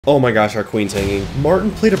Oh my gosh, our queen's hanging. Martin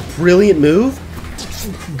played a brilliant move?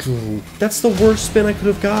 That's the worst spin I could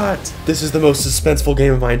have got. This is the most suspenseful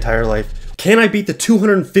game of my entire life. Can I beat the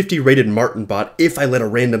 250 rated Martin bot if I let a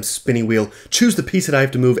random spinny wheel choose the piece that I have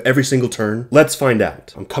to move every single turn? Let's find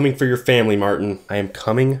out. I'm coming for your family, Martin. I am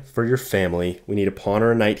coming for your family. We need a pawn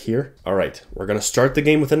or a knight here. All right, we're gonna start the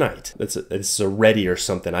game with a knight. It's a ready or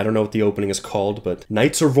something. I don't know what the opening is called, but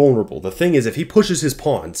knights are vulnerable. The thing is, if he pushes his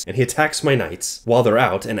pawns and he attacks my knights while they're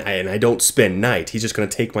out and I don't spin knight, he's just gonna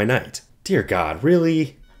take my knight. Dear God,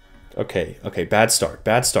 really? Okay, bad start.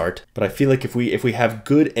 But I feel like if we have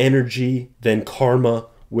good energy, then karma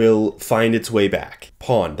will find its way back.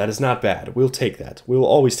 Pawn, that is not bad. We'll take that. We will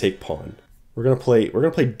always take pawn. We're gonna play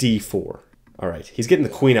d4. All right, he's getting the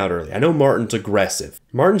queen out early. I know Martin's aggressive.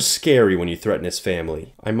 Martin's scary when you threaten his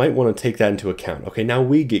family. I might want to take that into account. Okay, now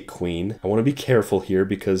we get queen. I want to be careful here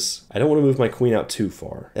because I don't want to move my queen out too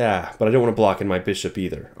far. Yeah, but I don't want to block in my bishop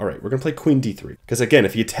either. All right, we're going to play queen d3. Because again,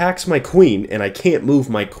 if he attacks my queen and I can't move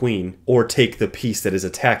my queen or take the piece that is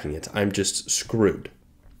attacking it, I'm just screwed.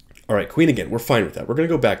 All right, queen again. We're fine with that. We're going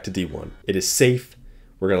to go back to d1. It is safe.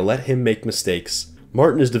 We're going to let him make mistakes.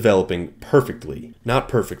 Martin is developing perfectly. Not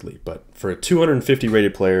perfectly, but for a 250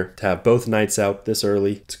 rated player to have both knights out this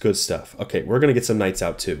early, it's good stuff. Okay, we're going to get some knights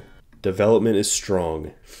out too. Development is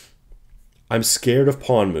strong. I'm scared of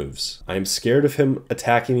pawn moves. I'm scared of him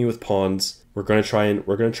attacking me with pawns. We're going to try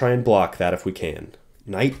and block that if we can.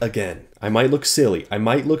 Knight again. I might look silly.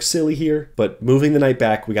 Here, but moving the knight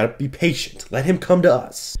back, we got to be patient. Let him come to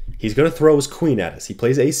us. He's going to throw his queen at us. He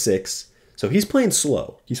plays a6. So he's playing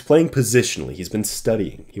slow. He's playing positionally. He's been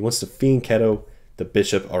studying. He wants to fianchetto the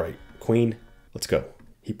bishop. All right, queen, let's go.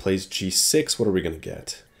 He plays g6. What are we going to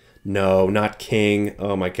get? No, not king.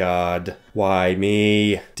 Oh my God. Why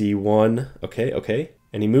me? d1. Okay.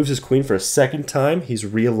 And he moves his queen for a second time. He's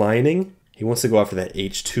realigning. He wants to go after that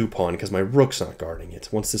h2 pawn because my rook's not guarding it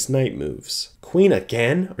once this knight moves. Queen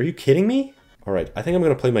again? Are you kidding me? All right, I think I'm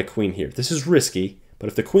going to play my queen here. This is risky. But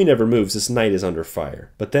if the queen ever moves, this knight is under fire.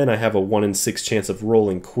 But then I have a 1 in 6 chance of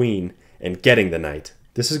rolling queen and getting the knight.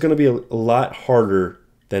 This is going to be a lot harder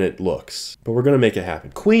than it looks. But we're going to make it happen.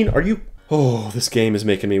 Queen, are you... Oh, this game is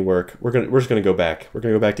making me work. We're just going to go back. We're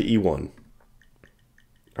going to go back to e1.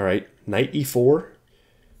 All right, knight e4.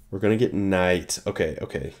 We're going to get knight.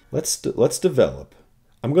 Okay. Let's develop.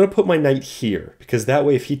 I'm going to put my knight here because that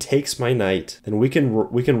way if he takes my knight, then we can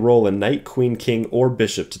roll a knight, queen, king, or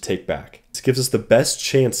bishop to take back. This gives us the best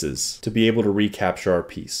chances to be able to recapture our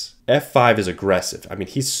piece. f5 is aggressive. I mean,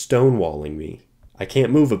 he's stonewalling me. I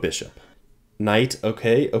can't move a bishop. Knight,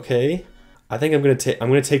 okay. I think I'm going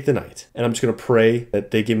to take the knight, and I'm just going to pray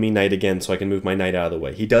that they give me knight again so I can move my knight out of the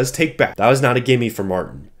way. He does take back. That was not a gimme for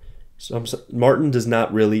Martin. So Martin does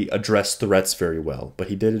not really address threats very well, but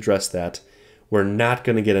he did address that. We're not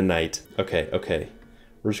going to get a knight. Okay.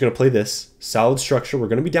 We're just going to play this. Solid structure. We're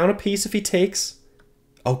going to be down a piece if he takes.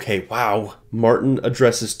 Okay, wow. Martin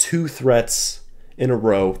addresses 2 threats in a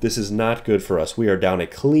row. This is not good for us. We are down a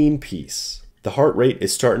clean piece. The heart rate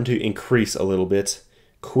is starting to increase a little bit.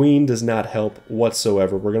 Queen does not help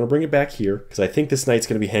whatsoever. We're going to bring it back here because I think this knight's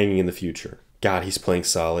going to be hanging in the future. God, he's playing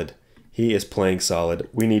solid. He is playing solid.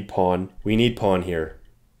 We need pawn. We need pawn here.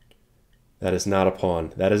 That is not a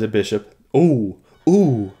pawn. That is a bishop. Ooh.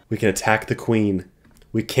 We can attack the queen.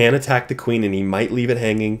 We can attack the queen and he might leave it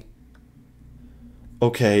hanging.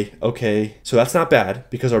 Okay. So that's not bad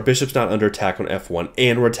because our bishop's not under attack on f1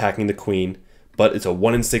 and we're attacking the queen. But it's a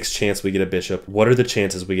 1 in 6 chance we get a bishop. What are the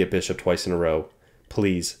chances we get bishop twice in a row?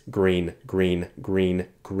 Please. Green.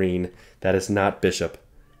 That is not bishop.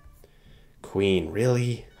 Queen,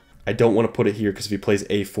 really? I don't want to put it here because if he plays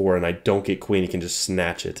a4 and I don't get queen, he can just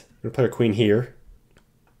snatch it. I'm going to play our queen here.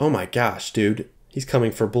 Oh my gosh, dude. He's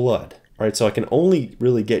coming for blood. All right, so I can only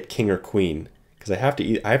really get king or queen because I have to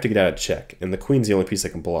get out of check, and the queen's the only piece I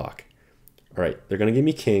can block. All right, they're going to give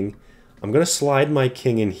me king. I'm going to slide my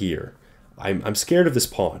king in here. I'm scared of this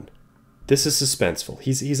pawn. This is suspenseful.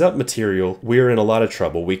 He's up material. We're in a lot of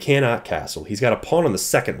trouble. We cannot castle. He's got a pawn on the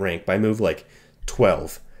 2nd rank by move like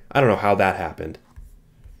 12. I don't know how that happened.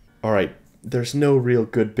 All right, there's no real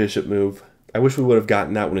good bishop move. I wish we would have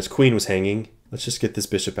gotten that when his queen was hanging. Let's just get this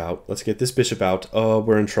bishop out. Let's get this bishop out. Oh,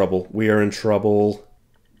 we're in trouble. We are in trouble.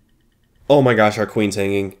 Oh my gosh, our queen's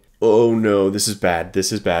hanging. Oh no, this is bad.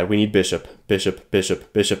 This is bad. We need bishop. Bishop.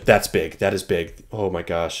 That's big. That is big. Oh my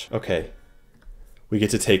gosh. Okay. We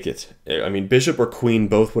get to take it. I mean, bishop or queen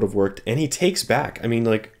both would have worked. And he takes back. I mean,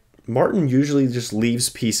 like, Martin usually just leaves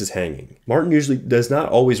pieces hanging. Martin usually does not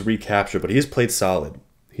always recapture, but he has played solid.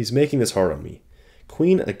 He's making this hard on me.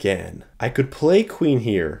 Queen again. I could play queen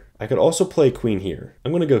here. I could also play queen here.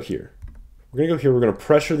 I'm going to go here. We're going to go here. We're going to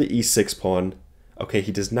pressure the e6 pawn. Okay,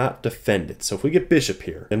 he does not defend it. So if we get bishop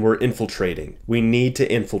here, then we're infiltrating. We need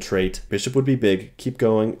to infiltrate. Bishop would be big. Keep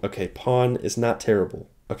going. Okay, pawn is not terrible.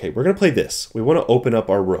 Okay, we're going to play this. We want to open up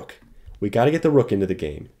our rook. We got to get the rook into the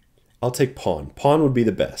game. I'll take pawn. Pawn would be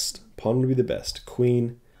the best. Pawn would be the best.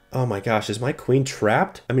 Queen. Oh my gosh, is my queen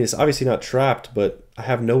trapped? I mean, it's obviously not trapped, but I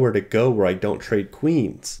have nowhere to go where I don't trade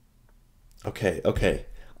queens. Okay, okay.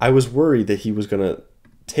 I was worried that he was going to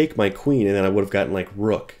take my queen and then I would have gotten like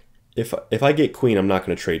rook. If I get queen, I'm not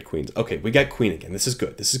going to trade queens. Okay, we got queen again. This is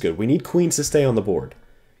good. This is good. We need queens to stay on the board.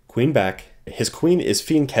 Queen back. His queen is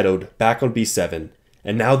fianchettoed back on b7.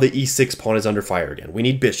 And now the e6 pawn is under fire again. We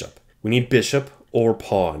need bishop. We need bishop or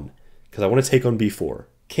pawn. Because I want to take on b4.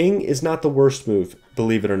 King is not the worst move,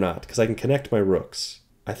 believe it or not. Because I can connect my rooks.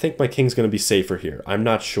 I think my king's going to be safer here. I'm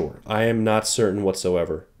not sure. I am not certain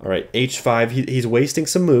whatsoever. All right, h5. He's wasting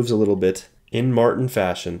some moves a little bit. In Martin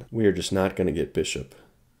fashion. We are just not going to get bishop.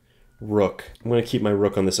 Rook. I'm going to keep my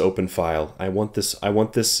rook on this open file. I want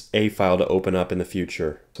this A file to open up in the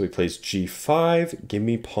future. So he plays g5. Give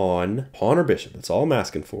me pawn. Pawn or bishop. That's all I'm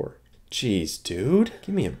asking for. Jeez, dude.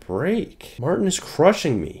 Give me a break. Martin is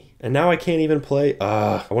crushing me. And now I can't even play...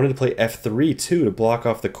 I wanted to play f3 too to block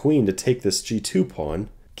off the queen to take this g2 pawn.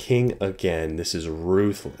 King again. This is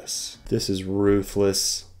ruthless. This is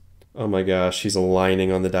ruthless. Oh my gosh. He's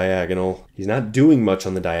aligning on the diagonal. He's not doing much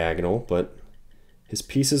on the diagonal, but... his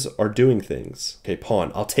pieces are doing things. Okay,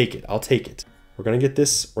 pawn. I'll take it. I'll take it. We're gonna get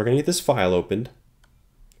this file opened.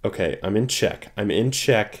 Okay, I'm in check. I'm in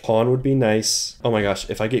check. Pawn would be nice. Oh my gosh,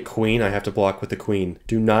 if I get queen, I have to block with the queen.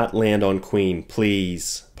 Do not land on queen,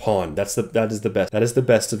 please. Pawn. That is the best. That is the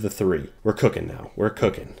best of the three. We're cooking now. We're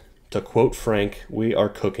cooking. To quote Frank, we are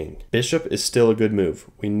cooking. Bishop is still a good move.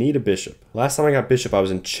 We need a bishop. Last time I got bishop, I was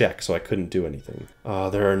in check, so I couldn't do anything. Oh,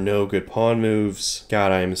 there are no good pawn moves.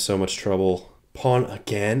 God, I am in so much trouble. Pawn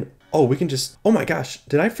again. Oh, we can just... oh my gosh.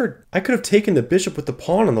 I could have taken the bishop with the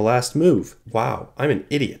pawn on the last move. Wow, I'm an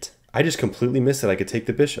idiot. I just completely missed that I could take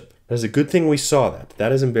the bishop. That is a good thing we saw that.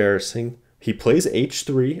 That is embarrassing. He plays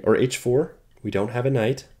h3 or h4. We don't have a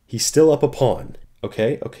knight. He's still up a pawn.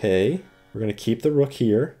 Okay, okay. We're going to keep the rook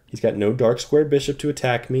here. He's got no dark square bishop to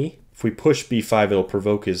attack me. If we push b5, it'll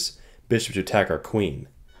provoke his bishop to attack our queen.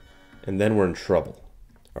 And then we're in trouble.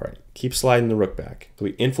 All right, keep sliding the rook back. So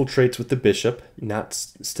he infiltrates with the bishop.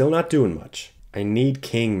 Still not doing much. I need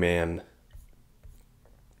king, man.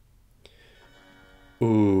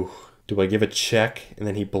 Ooh, do I give a check and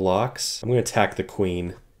then he blocks? I'm going to attack the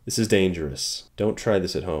queen. This is dangerous. Don't try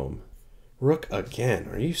this at home. Rook again.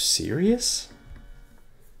 Are you serious?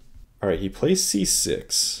 All right, he plays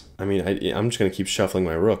c6. I mean, I'm just going to keep shuffling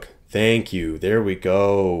my rook. Thank you. There we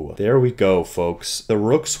go. There we go, folks. The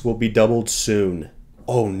rooks will be doubled soon.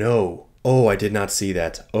 Oh no. Oh, I did not see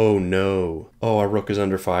that. Oh no. Oh, our rook is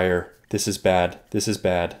under fire. This is bad. This is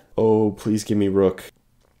bad. Oh, please give me rook.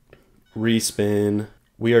 Respin.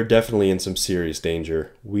 We are definitely in some serious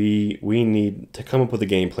danger. We need to come up with a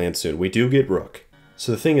game plan soon. We do get rook.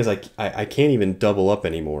 So the thing is, I can't even double up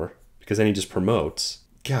anymore because then he just promotes.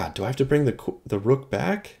 God, do I have to bring the rook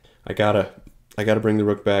back? I gotta bring the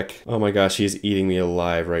rook back. Oh my gosh, he is eating me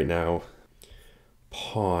alive right now.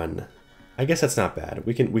 Pawn. I guess that's not bad.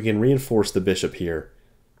 We can reinforce the bishop here.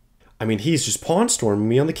 I mean, he's just pawn storming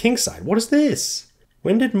me on the king side. What is this?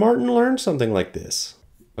 When did Martin learn something like this?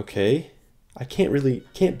 Okay. I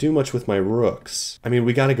can't do much with my rooks. I mean,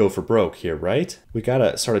 we gotta go for broke here, right? We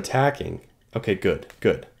gotta start attacking. Okay, good,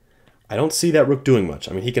 good. I don't see that rook doing much.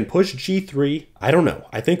 I mean, he can push g3. I don't know.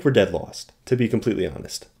 I think we're dead lost, to be completely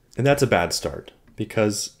honest. And that's a bad start,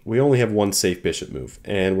 because we only have one safe bishop move,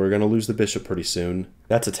 and we're gonna lose the bishop pretty soon.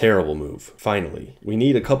 That's a terrible move, finally. We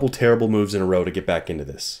need a couple terrible moves in a row to get back into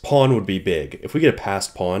this. Pawn would be big. If we get a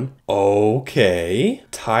passed pawn, okay.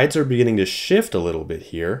 Tides are beginning to shift a little bit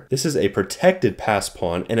here. This is a protected passed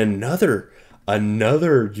pawn, and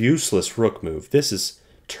another useless rook move. This is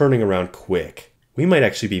turning around quick. We might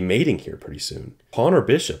actually be mating here pretty soon. Pawn or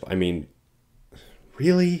bishop, I mean,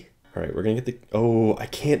 really? All right, we're gonna get the, oh, I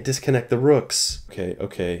can't disconnect the rooks. Okay,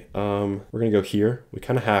 okay, we're gonna go here. We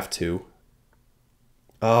kind of have to.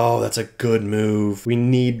 Oh, that's a good move. We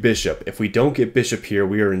need bishop. If we don't get bishop here,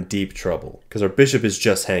 we are in deep trouble. Because our bishop is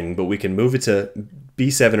just hanging, but we can move it to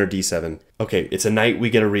b7 or d7. Okay, it's a knight, we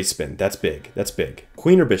get a respin. That's big, that's big.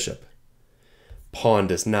 Queen or bishop? Pawn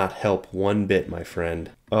does not help one bit, my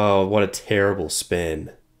friend. Oh, what a terrible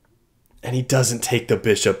spin. And he doesn't take the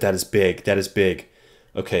bishop. That is big, that is big.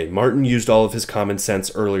 Okay, Martin used all of his common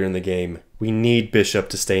sense earlier in the game. We need bishop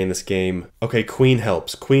to stay in this game. Okay, queen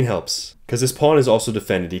helps, queen helps. Because this pawn is also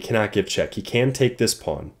defended. He cannot give check. He can take this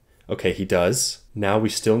pawn. Okay, he does. Now we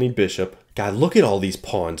still need bishop. God, look at all these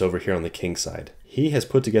pawns over here on the king side. He has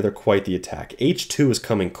put together quite the attack. H2 is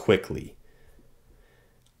coming quickly.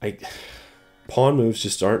 Pawn moves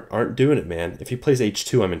just aren't doing it, man. If he plays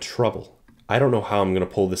H2, I'm in trouble. I don't know how I'm going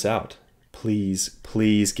to pull this out. Please,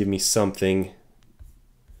 please give me something.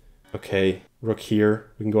 Okay, rook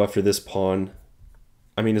here. We can go after this pawn.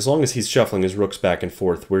 I mean, as long as he's shuffling his rooks back and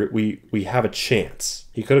forth, we have a chance.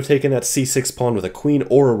 He could have taken that c6 pawn with a queen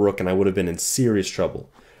or a rook, and I would have been in serious trouble.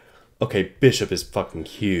 Okay, bishop is fucking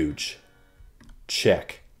huge.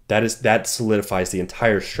 Check. That solidifies the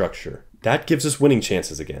entire structure. That gives us winning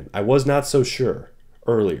chances again. I was not so sure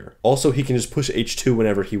earlier. Also, he can just push h2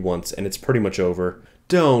 whenever he wants, and it's pretty much over.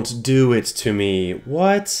 Don't do it to me.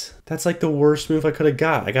 What? That's like the worst move I could have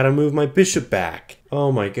got. I gotta move my bishop back.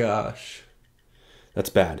 Oh my gosh. That's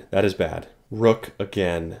bad. That is bad. Rook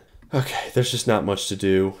again. Okay, there's just not much to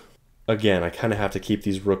do. Again, I kind of have to keep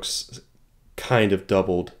these rooks kind of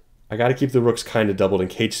doubled. I gotta keep the rooks kind of doubled in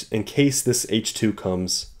case this h2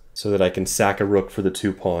 comes, so that I can sack a rook for the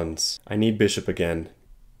 2 pawns. I need bishop again.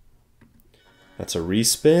 That's a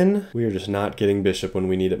respin. We are just not getting bishop when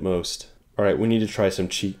we need it most. Alright, we need to try some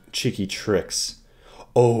cheeky tricks.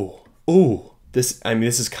 Oh, this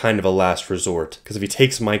is kind of a last resort. Because if he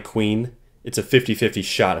takes my queen, it's a 50-50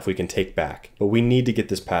 shot if we can take back. But we need to get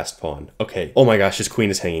this passed pawn. Okay, oh my gosh, his queen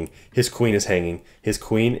is hanging. His queen is hanging. His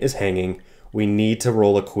queen is hanging. We need to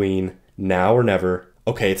roll a queen, now or never.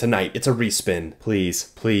 Okay, it's a knight. It's a respin. Please,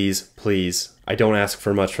 please, please. I don't ask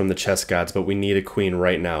for much from the chess gods, but we need a queen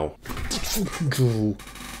right now.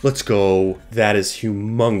 Let's go. That is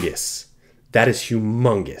humongous. That is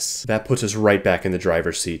humongous. That puts us right back in the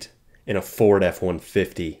driver's seat in a forward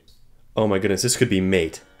f150. Oh my goodness, this could be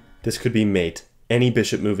mate. This could be mate. Any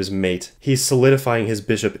bishop move is mate. He's solidifying his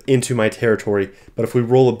bishop into my territory, but if we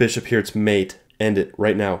roll a bishop here, it's mate. End it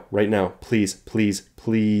right now, please, please,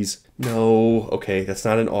 please. No, okay, that's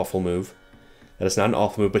not an awful move. That is not an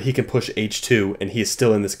awful move, but he can push h2 and he is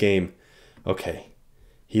still in this game. Okay,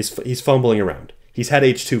 he's fumbling around. He's had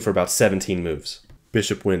h2 for about 17 moves.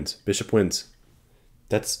 Bishop wins, bishop wins.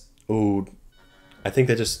 That's, oh, I think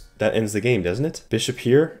that ends the game, doesn't it? Bishop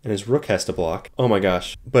here, and his rook has to block. Oh my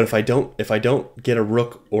gosh, but if I don't get a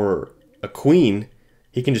rook or a queen,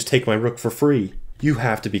 he can just take my rook for free. You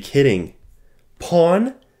have to be kidding.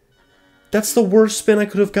 Pawn? That's the worst spin I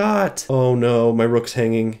could have got. Oh no, my rook's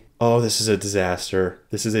hanging. Oh, this is a disaster.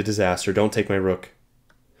 This is a disaster. Don't take my rook.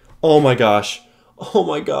 Oh my gosh. Oh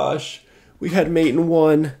my gosh. We had mate in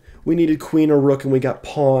 1. We needed queen or rook and we got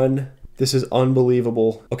pawn. This is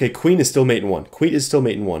unbelievable. Okay, queen is still mate in 1. Queen is still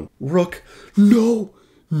mate in 1. Rook. No.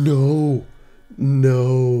 No.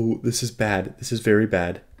 No. This is bad. This is very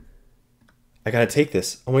bad. I gotta take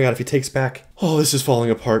this. Oh my god, if he takes back. Oh, this is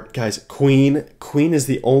falling apart. Guys, queen. Queen is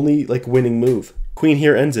the only, like, winning move. Queen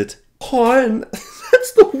here ends it. Pawn!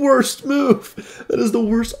 That's the worst move. That is the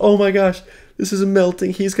worst. Oh my gosh. This is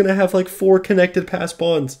melting. He's gonna have, like, 4 connected pass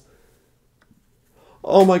pawns.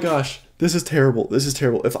 Oh my gosh. This is terrible. This is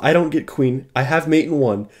terrible. If I don't get queen, I have mate in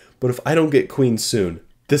 1, but if I don't get queen soon,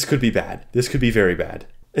 this could be bad. This could be very bad.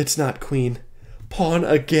 It's not queen. Pawn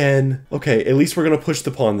again. Okay, at least we're gonna push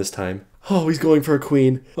the pawn this time. Oh, he's going for a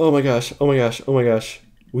queen. Oh my gosh. Oh my gosh. Oh my gosh.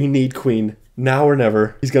 We need queen. Now or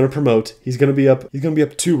never. He's gonna promote. He's gonna be up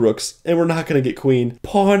 2 rooks. And we're not gonna get queen.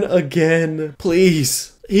 Pawn again.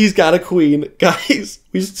 Please. He's got a queen. Guys,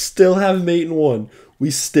 we still have mate in 1.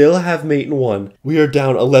 We still have mate in 1. We are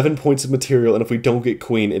down 11 points of material, and if we don't get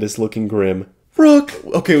queen, it is looking grim. Rook!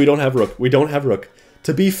 Okay, we don't have rook. We don't have rook.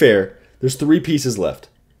 To be fair, there's 3 pieces left.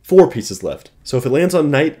 4 pieces left. So if it lands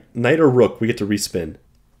on knight or rook, we get to respin.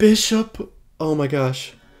 Bishop! Oh my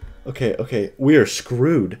gosh. Okay, okay. We are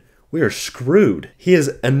screwed. We are screwed. He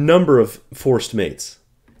has a number of forced mates.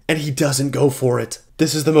 And he doesn't go for it.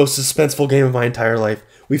 This is the most suspenseful game of my entire life.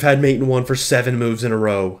 We've had mate in 1 for 7 moves in a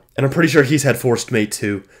row. And I'm pretty sure he's had forced mate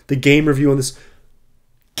too. The game review on this...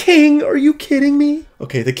 King, are you kidding me?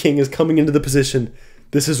 Okay, the king is coming into the position.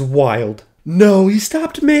 This is wild. No, he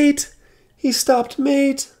stopped mate. He stopped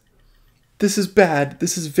mate. This is bad.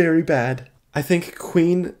 This is very bad. I think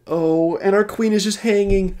queen. Oh, and our queen is just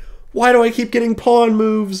hanging. Why do I keep getting pawn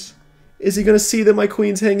moves? Is he going to see that my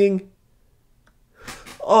queen's hanging?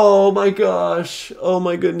 Oh my gosh. Oh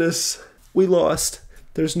my goodness. We lost.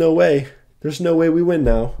 There's no way. There's no way we win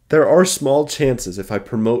now. There are small chances if I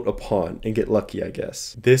promote a pawn and get lucky, I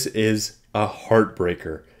guess. This is a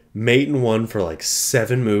heartbreaker. Mate in 1 for like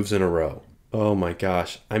 7 moves in a row. Oh my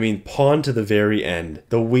gosh. I mean, pawn to the very end.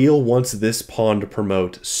 The wheel wants this pawn to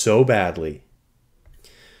promote so badly.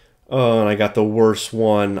 Oh, and I got the worst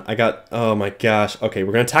one. Oh my gosh. Okay,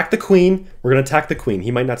 we're going to attack the queen. We're going to attack the queen.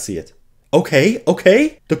 He might not see it. Okay,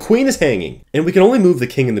 okay. The queen is hanging, and we can only move the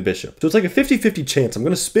king and the bishop. So it's like a 50-50 chance. I'm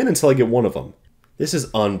going to spin until I get one of them. This is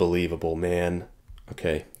unbelievable, man.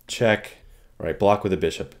 Okay, check. All right, block with the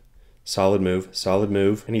bishop. Solid move, solid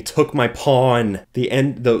move. And he took my pawn.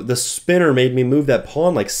 The spinner made me move that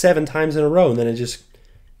pawn like 7 times in a row, and then it just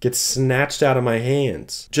gets snatched out of my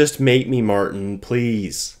hands. Just mate me, Martin,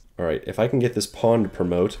 please. All right, if I can get this pawn to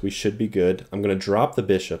promote, we should be good. I'm going to drop the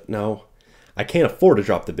bishop. No, I can't afford to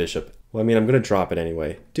drop the bishop. Well, I mean, I'm going to drop it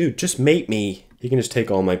anyway. Dude, just mate me. He can just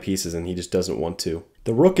take all my pieces, and he just doesn't want to.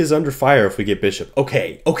 The rook is under fire if we get bishop.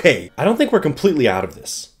 Okay, okay. I don't think we're completely out of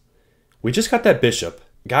this. We just got that bishop.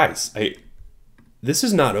 Guys, this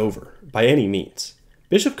is not over by any means.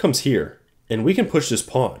 Bishop comes here, and we can push this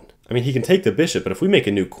pawn. I mean, he can take the bishop, but if we make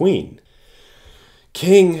a new queen...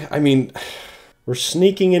 King, I mean, we're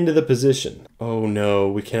sneaking into the position. Oh no,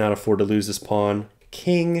 we cannot afford to lose this pawn.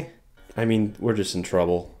 King, I mean, we're just in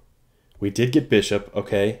trouble. We did get bishop,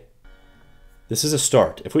 okay. This is a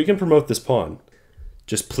start. If we can promote this pawn,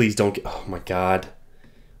 just please don't get... Oh my god.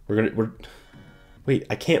 Wait,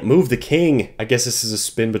 I can't move the king. I guess this is a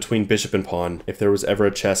spin between bishop and pawn. If there was ever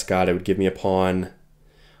a chess god, it would give me a pawn.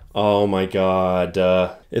 Oh my god.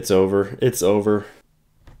 It's over. It's over.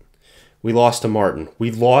 We lost to Martin.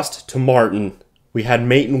 We lost to Martin. We had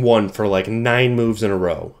mate and won for like 9 moves in a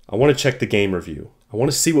row. I want to check the game review. I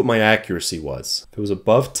want to see what my accuracy was. If it was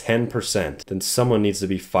above 10%, then someone needs to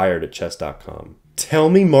be fired at chess.com. Tell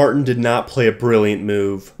me Martin did not play a brilliant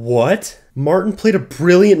move. What? Martin played a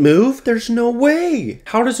brilliant move? There's no way.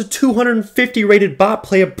 How does a 250 rated bot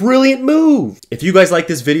play a brilliant move? If you guys like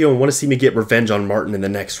this video and want to see me get revenge on Martin in the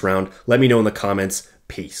next round, let me know in the comments.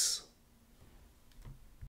 Peace.